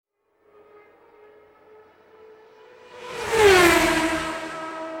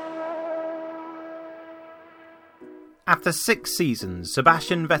After 6 seasons,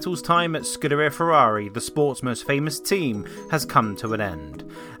 Sebastian Vettel's time at Scuderia Ferrari, the sport's most famous team, has come to an end.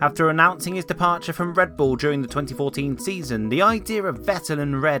 After announcing his departure from Red Bull during the 2014 season, the idea of Vettel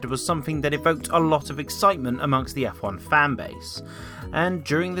in red was something that evoked a lot of excitement amongst the F1 fanbase. And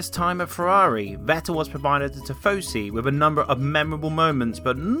during this time at Ferrari, Vettel was provided to Tifosi with a number of memorable moments,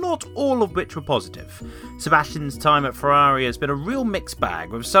 but not all of which were positive. Sebastian's time at Ferrari has been a real mixed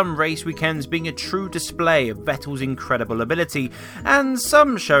bag, with some race weekends being a true display of Vettel's incredible ability, and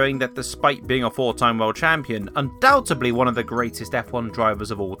some showing that despite being a 4-time world champion, undoubtedly one of the greatest F1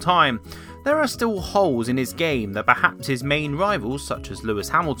 drivers of all time, there are still holes in his game that perhaps his main rivals, such as Lewis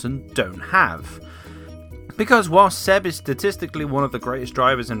Hamilton, don't have. Because whilst Seb is statistically one of the greatest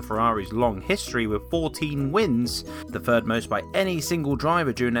drivers in Ferrari's long history with 14 wins, the third most by any single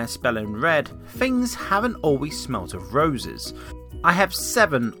driver during their spell in red, things haven't always smelt of roses. I have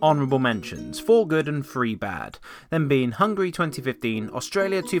 7 honourable mentions, 4 good and 3 bad, them being Hungary 2015,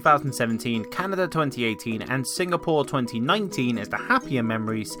 Australia 2017, Canada 2018 and Singapore 2019 as the happier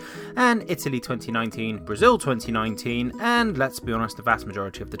memories, and Italy 2019, Brazil 2019, and let's be honest, the vast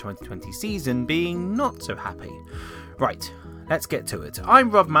majority of the 2020 season being not so happy. Right, let's get to it. I'm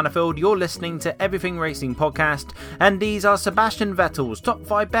Rob Manifold, you're listening to Everything Racing Podcast, and these are Sebastian Vettel's top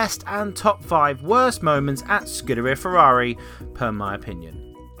 5 best and top 5 worst moments at Scuderia Ferrari, per my opinion.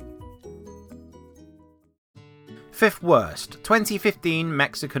 5th worst, 2015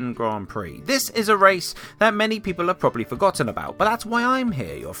 Mexican Grand Prix. This is a race that many people have probably forgotten about, but that's why I'm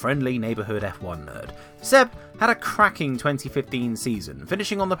here, your friendly neighbourhood F1 nerd. Seb had a cracking 2015 season,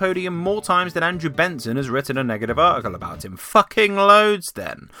 finishing on the podium more times than Andrew Benson has written a negative article about him. Fucking loads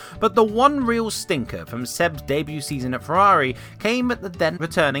then. But the one real stinker from Seb's debut season at Ferrari came at the then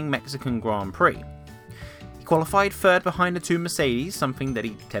returning Mexican Grand Prix. Qualified 3rd behind the 2 Mercedes, something that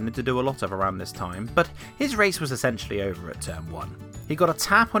he tended to do a lot of around this time, but his race was essentially over at turn 1. He got a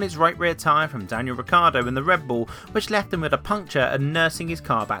tap on his right rear tyre from Daniel Ricciardo in the Red Bull, which left him with a puncture and nursing his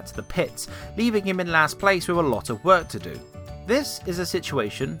car back to the pits, leaving him in last place with a lot of work to do. This is a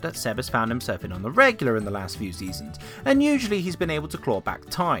situation that Seb has found himself in on the regular in the last few seasons, and usually he's been able to claw back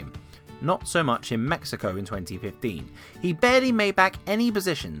time. Not so much in Mexico in 2015. He barely made back any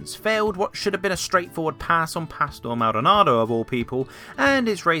positions, failed what should have been a straightforward pass on Pastor Maldonado of all people, and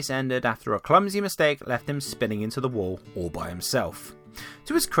his race ended after a clumsy mistake left him spinning into the wall all by himself.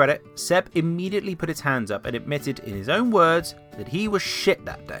 To his credit, Seb immediately put his hands up and admitted in his own words that he was shit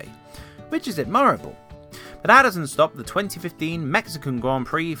that day, which is admirable. But that doesn't stop the 2015 Mexican Grand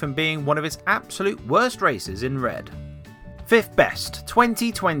Prix from being one of his absolute worst races in red. 5th best,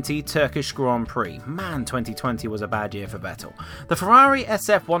 2020 Turkish Grand Prix. Man, 2020 was a bad year for Vettel. The Ferrari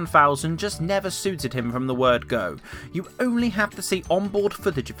SF1000 just never suited him from the word go. You only have to see onboard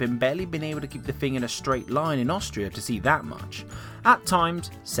footage of him barely being able to keep the thing in a straight line in Austria to see that much. At times,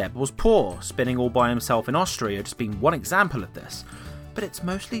 Seb was poor, spinning all by himself in Austria just being one example of this. But it's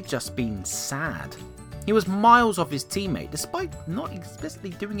mostly just been sad. He was miles off his teammate despite not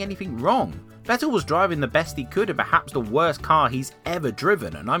explicitly doing anything wrong. Vettel was driving the best he could in perhaps the worst car he's ever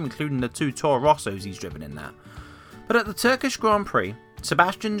driven, and I'm including the 2 Toro Rossos he's driven in that. But at the Turkish Grand Prix,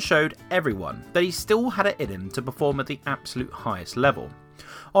 Sebastian showed everyone that he still had it in him to perform at the absolute highest level.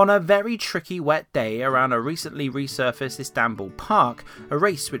 On a very tricky wet day around a recently resurfaced Istanbul park, a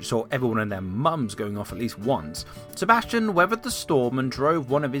race which saw everyone and their mums going off at least once, Sebastian weathered the storm and drove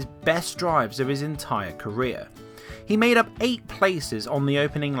one of his best drives of his entire career. He made up 8 places on the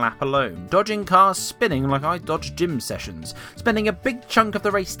opening lap alone, dodging cars spinning like I dodged gym sessions, spending a big chunk of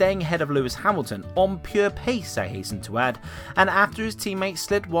the race staying ahead of Lewis Hamilton, on pure pace I hasten to add, and after his teammate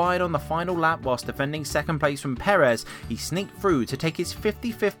slid wide on the final lap whilst defending 2nd place from Perez, he sneaked through to take his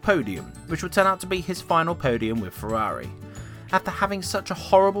 55th podium, which would turn out to be his final podium with Ferrari. After having such a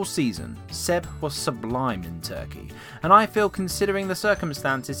horrible season, Seb was sublime in Turkey, and I feel considering the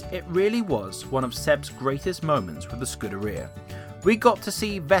circumstances it really was one of Seb's greatest moments with the Scuderia. We got to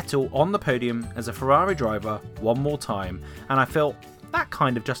see Vettel on the podium as a Ferrari driver one more time, and I feel that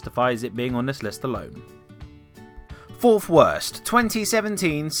kind of justifies it being on this list alone. 4th worst,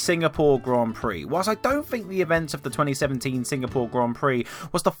 2017 Singapore Grand Prix. Whilst I don't think the events of the 2017 Singapore Grand Prix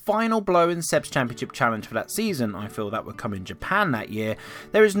was the final blow in Seb's championship challenge for that season, I feel that would come in Japan that year,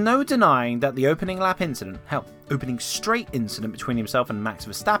 there is no denying that the opening lap incident, opening straight incident between himself and Max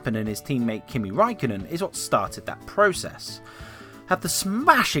Verstappen and his teammate Kimi Raikkonen is what started that process. After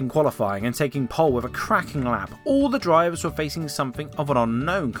smashing qualifying and taking pole with a cracking lap, all the drivers were facing something of an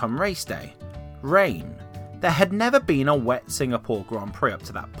unknown come race day. Rain. There had never been a wet Singapore Grand Prix up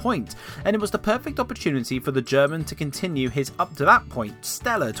to that point, and it was the perfect opportunity for the German to continue his up to that point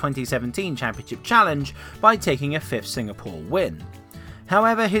stellar 2017 championship challenge by taking a 5th Singapore win.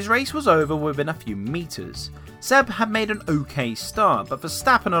 However, his race was over within a few metres. Seb had made an okay start, but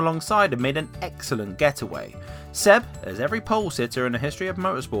Verstappen alongside him made an excellent getaway. Seb, as every pole sitter in the history of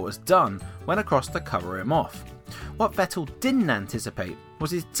motorsport has done, went across to cover him off. What Vettel didn't anticipate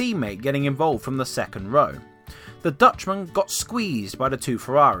was his teammate getting involved from the second row. The Dutchman got squeezed by the two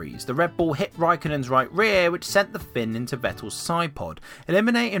Ferraris. The Red Bull hit Raikkonen's right rear, which sent the fin into Vettel's side pod,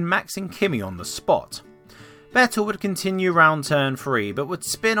 eliminating Max and Kimi on the spot. Vettel would continue round turn 3, but would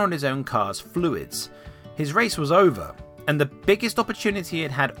spin on his own car's fluids. His race was over, and the biggest opportunity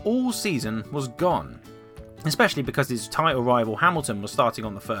it had all season was gone, especially because his title rival Hamilton was starting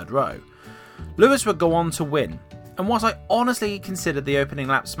on the third row. Lewis would go on to win, and whilst I honestly considered the opening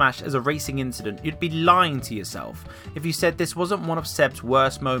lap smash as a racing incident, you'd be lying to yourself if you said this wasn't one of Seb's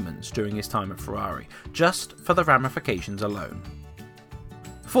worst moments during his time at Ferrari, just for the ramifications alone.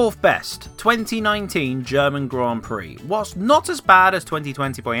 4th best, 2019 German Grand Prix. Whilst not as bad as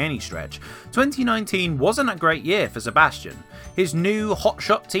 2020 by any stretch, 2019 wasn't a great year for Sebastian. His new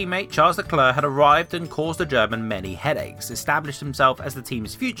hotshot teammate Charles Leclerc had arrived and caused the German many headaches, established himself as the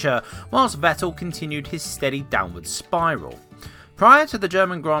team's future, whilst Vettel continued his steady downward spiral. Prior to the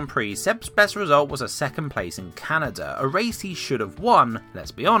German Grand Prix, Seb's best result was a 2nd place in Canada, a race he should have won, let's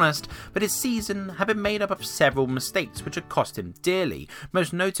be honest, but his season had been made up of several mistakes which had cost him dearly,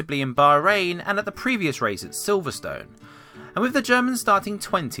 most notably in Bahrain and at the previous race at Silverstone. And with the German starting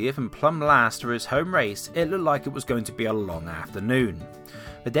 20th and plumb last for his home race, it looked like it was going to be a long afternoon.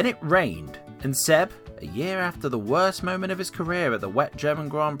 But then it rained, and Seb, a year after the worst moment of his career at the wet German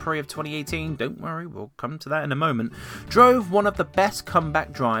Grand Prix of 2018, don't worry, we'll come to that in a moment, drove one of the best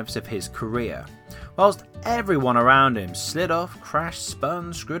comeback drives of his career. Whilst everyone around him slid off, crashed,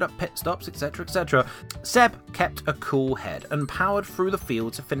 spun, screwed up pit stops, etc, Seb kept a cool head and powered through the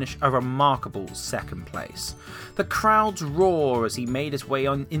field to finish a remarkable 2nd place. The crowd's roar as he made his way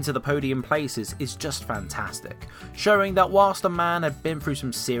on into the podium places is just fantastic, showing that whilst the man had been through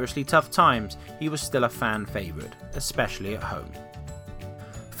some seriously tough times, he was still a fan favourite, especially at home.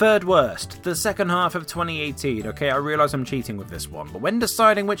 3rd worst, the second half of 2018. Okay, I realise I'm cheating with this one, but when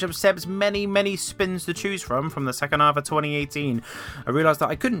deciding which of Seb's many spins to choose from the second half of 2018, I realised that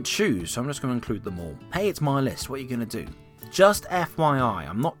I couldn't choose, so I'm just going to include them all. Hey, it's my list, what are you going to do? Just FYI,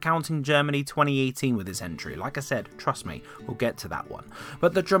 I'm not counting Germany 2018 with this entry. Like I said, trust me, we'll get to that one.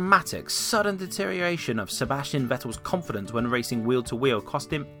 But the dramatic, sudden deterioration of Sebastian Vettel's confidence when racing wheel to wheel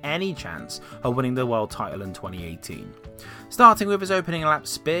cost him any chance of winning the world title in 2018. Starting with his opening lap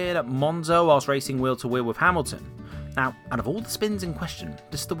spin at Monza whilst racing wheel to wheel with Hamilton. Now, out of all the spins in question,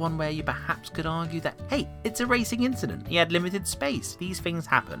 this is the one where you perhaps could argue that, hey, it's a racing incident, he had limited space, these things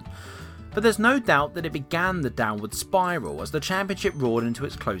happen. But there's no doubt that it began the downward spiral as the championship roared into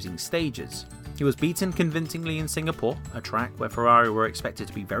its closing stages. He was beaten convincingly in Singapore, a track where Ferrari were expected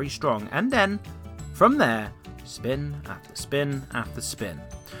to be very strong, and then, from there, spin after spin after spin.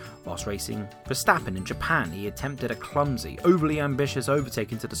 Whilst racing Verstappen in Japan, he attempted a clumsy, overly ambitious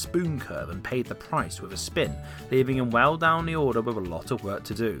overtake into the spoon curve and paid the price with a spin, leaving him well down the order with a lot of work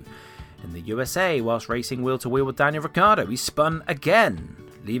to do. In the USA, whilst racing wheel to wheel with Daniel Ricciardo, he spun again,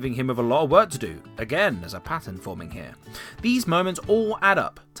 leaving him with a lot of work to do. Again, there's a pattern forming here. These moments all add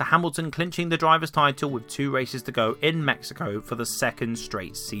up to Hamilton clinching the driver's title with 2 races to go in Mexico for the 2nd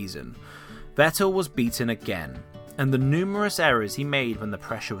straight season. Vettel was beaten again, and the numerous errors he made when the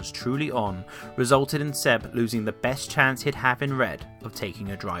pressure was truly on resulted in Seb losing the best chance he'd have in red of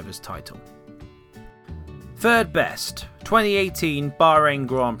taking a driver's title. 3rd best, 2018 Bahrain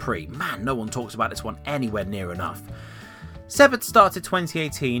Grand Prix. Man, no one talks about this one anywhere near enough. Seb had started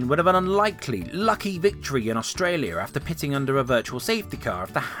 2018 with an unlikely, lucky victory in Australia after pitting under a virtual safety car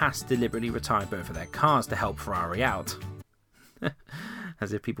after Haas deliberately retired both of their cars to help Ferrari out.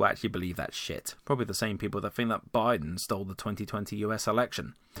 As if people actually believe that shit. Probably the same people that think that Biden stole the 2020 US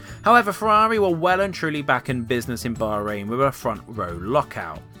election. However, Ferrari were well and truly back in business in Bahrain with a front row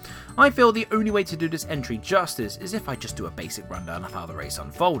lockout. I feel the only way to do this entry justice is if I just do a basic rundown of how the race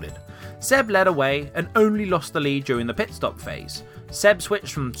unfolded. Seb led away and only lost the lead during the pit stop phase. Seb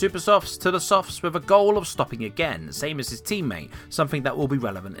switched from super softs to the softs with a goal of stopping again, same as his teammate, something that will be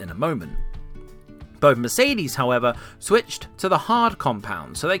relevant in a moment. Both Mercedes, however, switched to the hard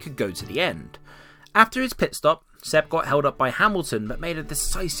compound so they could go to the end. After his pit stop, Seb got held up by Hamilton but made a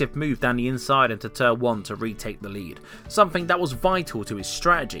decisive move down the inside into turn 1 to retake the lead, something that was vital to his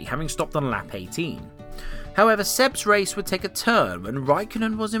strategy, having stopped on lap 18. However, Seb's race would take a turn when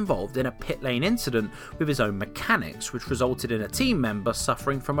Raikkonen was involved in a pit lane incident with his own mechanics, which resulted in a team member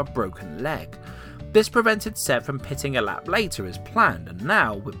suffering from a broken leg. This prevented Seb from pitting a lap later as planned, and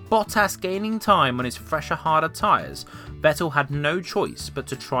now, with Bottas gaining time on his fresher, harder tyres, Vettel had no choice but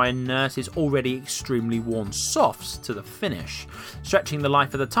to try and nurse his already extremely worn softs to the finish, stretching the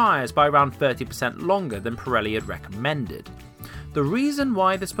life of the tyres by around 30% longer than Pirelli had recommended. The reason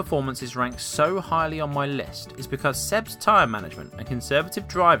why this performance is ranked so highly on my list is because Seb's tyre management and conservative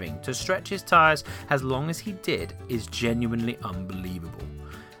driving to stretch his tyres as long as he did is genuinely unbelievable.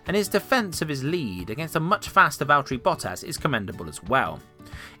 And his defence of his lead against a much faster Valtteri Bottas is commendable as well.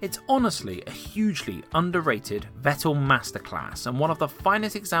 It's honestly a hugely underrated Vettel masterclass and one of the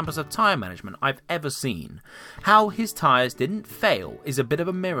finest examples of tyre management I've ever seen. How his tyres didn't fail is a bit of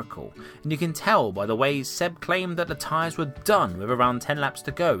a miracle, and you can tell by the way Seb claimed that the tyres were done with around 10 laps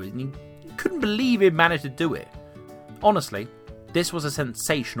to go, and you couldn't believe he'd managed to do it. Honestly, this was a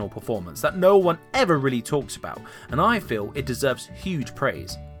sensational performance that no one ever really talks about, and I feel it deserves huge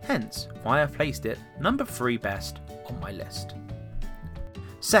praise. Hence why I've placed it number 3 best on my list.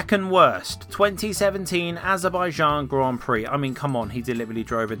 Second worst, 2017 Azerbaijan Grand Prix. I mean, come on, he deliberately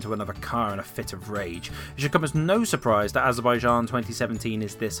drove into another car in a fit of rage. It should come as no surprise that Azerbaijan 2017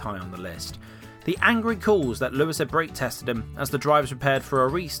 is this high on the list. The angry calls that Lewis had brake tested him as the drivers prepared for a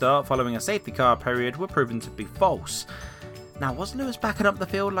restart following a safety car period were proven to be false. Now, was Lewis backing up the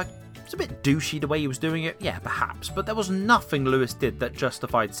field like it was a bit douchey the way he was doing it? Yeah, perhaps, but there was nothing Lewis did that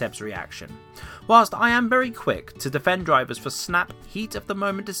justified Seb's reaction. Whilst I am very quick to defend drivers for snap, heat of the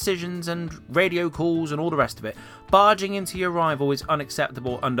moment decisions and radio calls and all the rest of it, barging into your rival is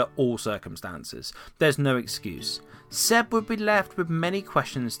unacceptable under all circumstances. There's no excuse. Seb would be left with many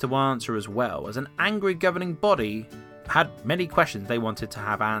questions to answer as well, as an angry governing body had many questions they wanted to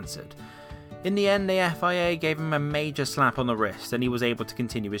have answered. In the end, the FIA gave him a major slap on the wrist and he was able to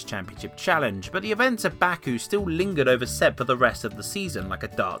continue his championship challenge, but the events of Baku still lingered over Seb for the rest of the season like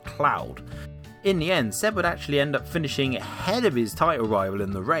a dark cloud. In the end, Seb would actually end up finishing ahead of his title rival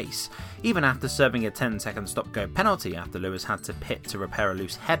in the race, even after serving a 10-second stop-go penalty after Lewis had to pit to repair a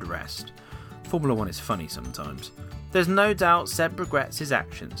loose headrest. Formula 1 is funny sometimes. There's no doubt Seb regrets his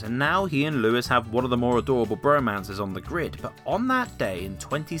actions, and now he and Lewis have one of the more adorable bromances on the grid, but on that day in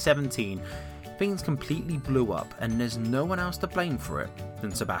 2017, things completely blew up and there's no one else to blame for it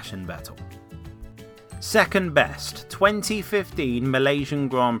than Sebastian Vettel. Second best, 2015 Malaysian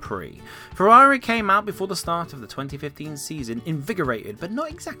Grand Prix. Ferrari came out before the start of the 2015 season invigorated but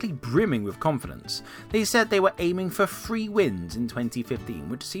not exactly brimming with confidence. They said they were aiming for 3 wins in 2015,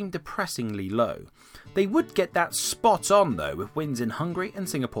 which seemed depressingly low. They would get that spot on though with wins in Hungary and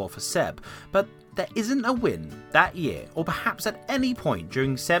Singapore for Seb, but there isn't a win that year, or perhaps at any point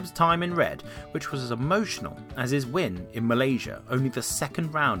during Seb's time in red, which was as emotional as his win in Malaysia, only the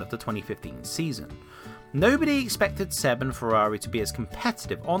second round of the 2015 season. Nobody expected Seb and Ferrari to be as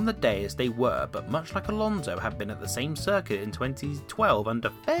competitive on the day as they were, but much like Alonso had been at the same circuit in 2012 under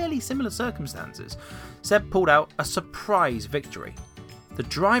fairly similar circumstances, Seb pulled out a surprise victory. The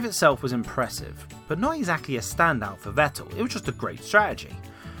drive itself was impressive, but not exactly a standout for Vettel, it was just a great strategy.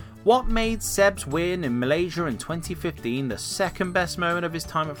 What made Seb's win in Malaysia in 2015 the second best moment of his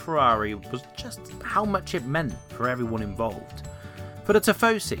time at Ferrari was just how much it meant for everyone involved. For the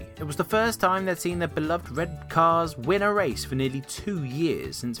Tifosi, it was the first time they'd seen their beloved red cars win a race for nearly 2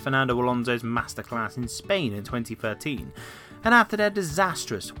 years since Fernando Alonso's masterclass in Spain in 2013. And after their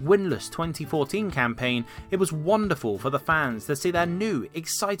disastrous, winless 2014 campaign, it was wonderful for the fans to see their new,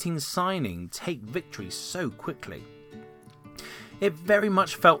 exciting signing take victory so quickly. It very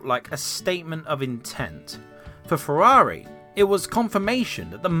much felt like a statement of intent. For Ferrari, it was confirmation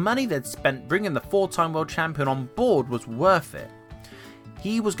that the money they'd spent bringing the 4-time world champion on board was worth it.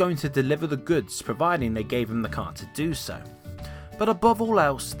 He was going to deliver the goods, providing they gave him the car to do so. But above all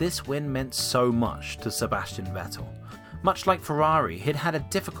else, this win meant so much to Sebastian Vettel. Much like Ferrari, he'd had a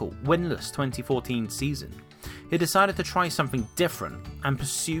difficult, winless 2014 season. He decided to try something different and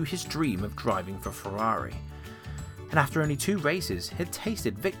pursue his dream of driving for Ferrari. And after only 2 races, he'd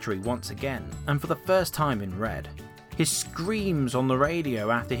tasted victory once again, and for the first time in red. His screams on the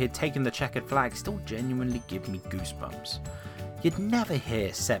radio after he'd taken the checkered flag still genuinely give me goosebumps. You'd never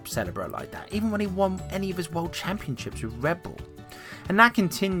hear Seb celebrate like that, even when he won any of his world championships with Red Bull. And that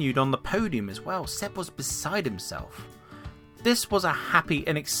continued on the podium as well. Seb was beside himself. This was a happy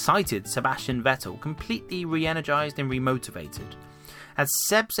and excited Sebastian Vettel, completely re-energised and remotivated. As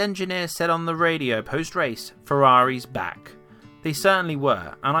Seb's engineer said on the radio post-race, Ferrari's back. They certainly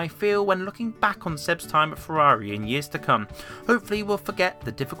were, and I feel when looking back on Seb's time at Ferrari in years to come, hopefully we'll forget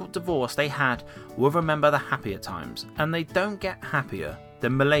the difficult divorce they had, we'll remember the happier times, and they don't get happier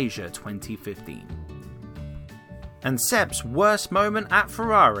than Malaysia 2015. And Seb's worst moment at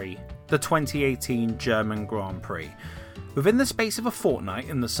Ferrari, the 2018 German Grand Prix. Within the space of a fortnight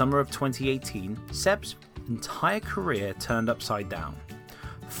in the summer of 2018, Seb's entire career turned upside down.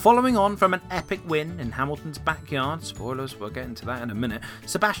 Following on from an epic win in Hamilton's backyard, spoilers, we'll get into that in a minute,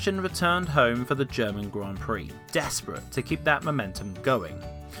 Sebastian returned home for the German Grand Prix, desperate to keep that momentum going.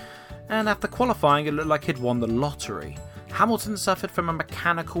 And after qualifying, it looked like he'd won the lottery. Hamilton suffered from a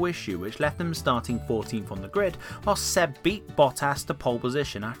mechanical issue which left him starting 14th on the grid, while Seb beat Bottas to pole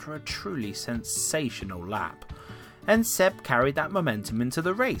position after a truly sensational lap. And Seb carried that momentum into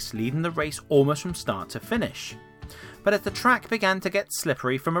the race, leading the race almost from start to finish. But as the track began to get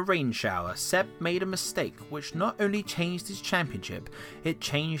slippery from a rain shower, Seb made a mistake which not only changed his championship, it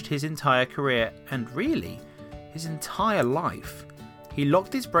changed his entire career and really, his entire life. He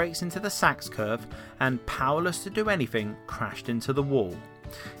locked his brakes into the Sachs curve and, powerless to do anything, crashed into the wall.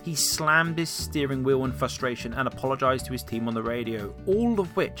 He slammed his steering wheel in frustration and apologised to his team on the radio, all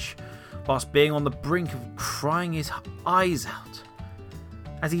of which whilst being on the brink of crying his eyes out.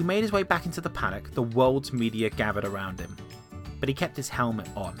 As he made his way back into the paddock, the world's media gathered around him, but he kept his helmet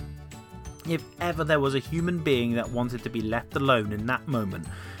on. If ever there was a human being that wanted to be left alone in that moment,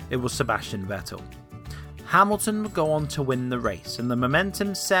 it was Sebastian Vettel. Hamilton would go on to win the race, and the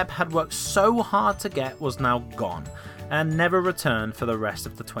momentum Seb had worked so hard to get was now gone, and never returned for the rest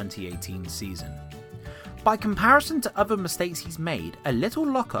of the 2018 season. By comparison to other mistakes he's made, a little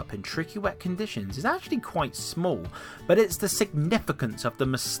lockup in tricky wet conditions is actually quite small, but it's the significance of the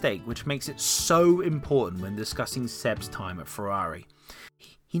mistake which makes it so important when discussing Seb's time at Ferrari.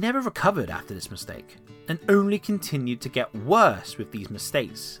 He never recovered after this mistake, and only continued to get worse with these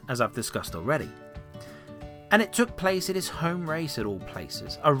mistakes, as I've discussed already. And it took place at his home race at all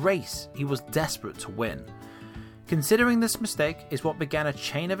places, a race he was desperate to win. Considering this mistake is what began a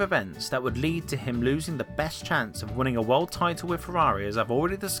chain of events that would lead to him losing the best chance of winning a world title with Ferrari, as I've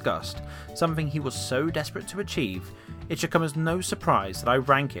already discussed, something he was so desperate to achieve, it should come as no surprise that I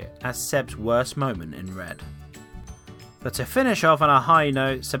rank it as Seb's worst moment in red. But to finish off on a high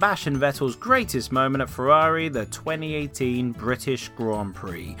note, Sebastian Vettel's greatest moment at Ferrari, the 2018 British Grand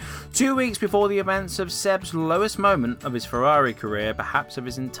Prix. 2 weeks before the events of Seb's lowest moment of his Ferrari career, perhaps of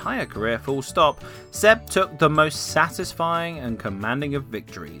his entire career full stop, Seb took the most satisfying and commanding of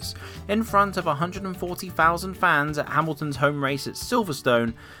victories. In front of 140,000 fans at Hamilton's home race at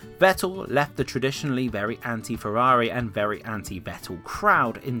Silverstone, Vettel left the traditionally very anti-Ferrari and very anti-Vettel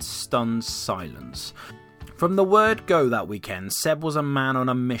crowd in stunned silence. From the word go that weekend, Seb was a man on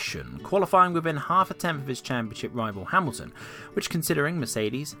a mission, qualifying within half a tenth of his championship rival Hamilton, which, considering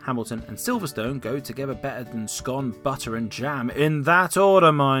Mercedes, Hamilton and Silverstone go together better than scone, butter and jam, in that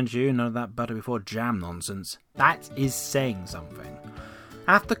order mind you, none of that butter before jam nonsense, that is saying something.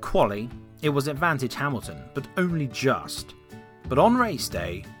 After quali, it was advantage Hamilton, but only just. But on race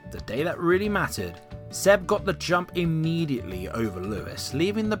day, the day that really mattered, Seb got the jump immediately over Lewis,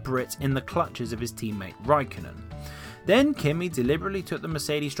 leaving the Brit in the clutches of his teammate Raikkonen. Then Kimi deliberately took the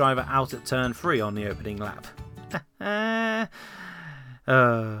Mercedes driver out at turn 3 on the opening lap.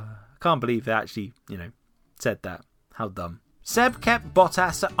 Can't believe they actually, said that. How dumb. Seb kept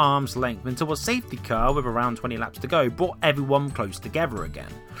Bottas at arm's length until a safety car with around 20 laps to go brought everyone close together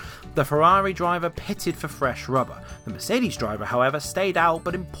again. The Ferrari driver pitted for fresh rubber. The Mercedes driver, however, stayed out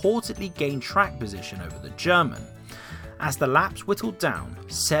but importantly gained track position over the German. As the laps whittled down,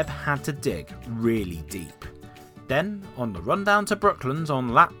 Seb had to dig really deep. Then, on the run down to Brooklands on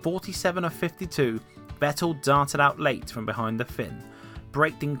lap 47 of 52, Vettel darted out late from behind the fin,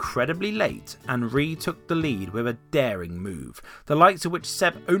 braked incredibly late and retook the lead with a daring move, the likes of which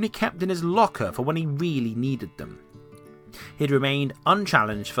Seb only kept in his locker for when he really needed them. He'd remained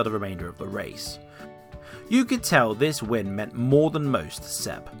unchallenged for the remainder of the race. You could tell this win meant more than most to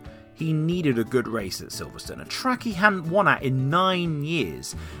Seb. He needed a good race at Silverstone, a track he hadn't won at in 9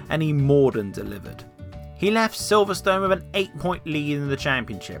 years, and he more than delivered. He left Silverstone with an 8-point lead in the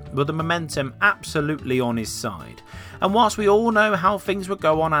championship, with the momentum absolutely on his side. And whilst we all know how things would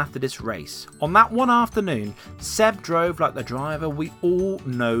go on after this race, on that one afternoon, Seb drove like the driver we all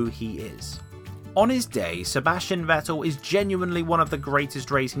know he is. On his day, Sebastian Vettel is genuinely one of the greatest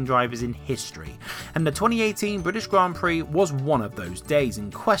racing drivers in history, and the 2018 British Grand Prix was one of those days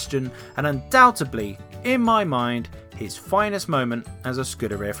in question, and undoubtedly, in my mind, his finest moment as a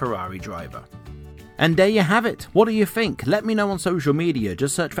Scuderia Ferrari driver. And there you have it. What do you think? Let me know on social media.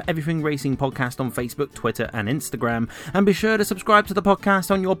 Just search for Everything Racing Podcast on Facebook, Twitter and Instagram. And be sure to subscribe to the podcast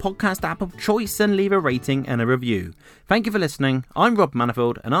on your podcast app of choice and leave a rating and a review. Thank you for listening. I'm Rob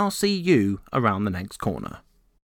Manifold and I'll see you around the next corner.